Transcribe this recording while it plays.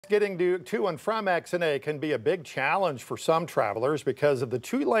Getting to and from XNA can be a big challenge for some travelers because of the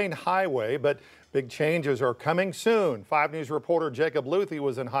two-lane highway, but big changes are coming soon. 5 News reporter Jacob Luthi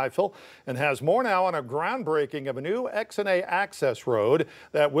was in Highville and has more now on a groundbreaking of a new XNA access road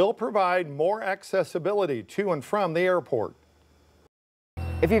that will provide more accessibility to and from the airport.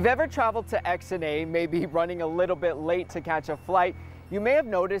 If you've ever traveled to XNA, maybe running a little bit late to catch a flight, you may have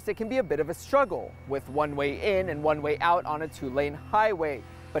noticed it can be a bit of a struggle with one way in and one way out on a two-lane highway.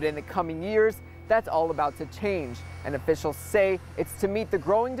 But in the coming years, that's all about to change, and officials say it's to meet the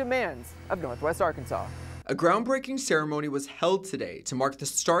growing demands of Northwest Arkansas. A groundbreaking ceremony was held today to mark the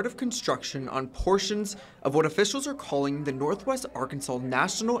start of construction on portions of what officials are calling the Northwest Arkansas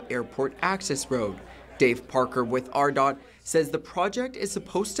National Airport Access Road. Dave Parker with ARDOT says the project is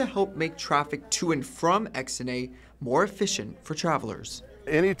supposed to help make traffic to and from XNA more efficient for travelers.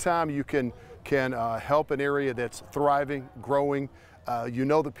 Anytime you can help an area that's thriving, growing, you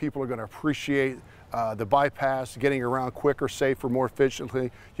know that people are going to appreciate the bypass, getting around quicker, safer, more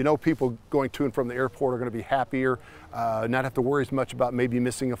efficiently. You know people going to and from the airport are going to be happier, not have to worry as much about maybe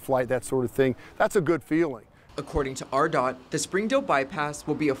missing a flight, that sort of thing. That's a good feeling. According to ARDOT, the Springdale bypass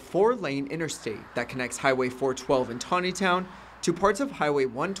will be a 4-lane interstate that connects Highway 412 in Tawnytown to parts of Highway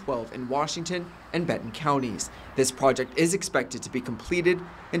 112 in Washington and Benton counties. This project is expected to be completed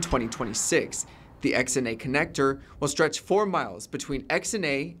in 2026. The XNA connector will stretch 4 miles between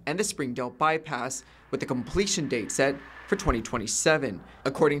XNA and the Springdale bypass, with a completion date set for 2027.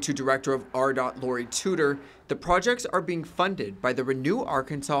 According to Director of ARDOT Lori Tudor, the projects are being funded by the Renew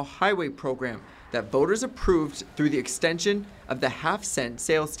Arkansas Highway Program that voters approved through the extension of the half-cent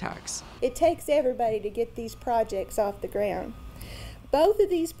sales tax. It takes everybody to get these projects off the ground. Both of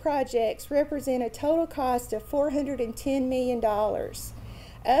these projects represent a total cost of $410 million.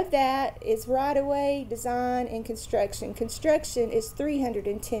 Of that is right-of-way, design, and construction. Construction is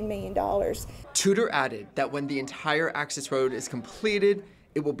 $310 million. Tudor added that when the entire access road is completed,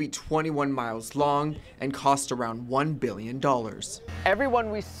 it will be 21 miles long and cost around $1 billion. Everyone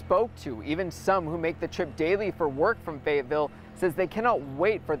we spoke to, even some who make the trip daily for work from Fayetteville, says they cannot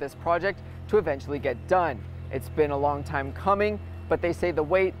wait for this project to eventually get done. It's been a long time coming, but they say the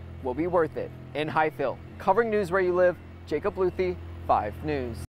wait will be worth it. In Highville, covering news where you live, Jacob Luthi, 5 News.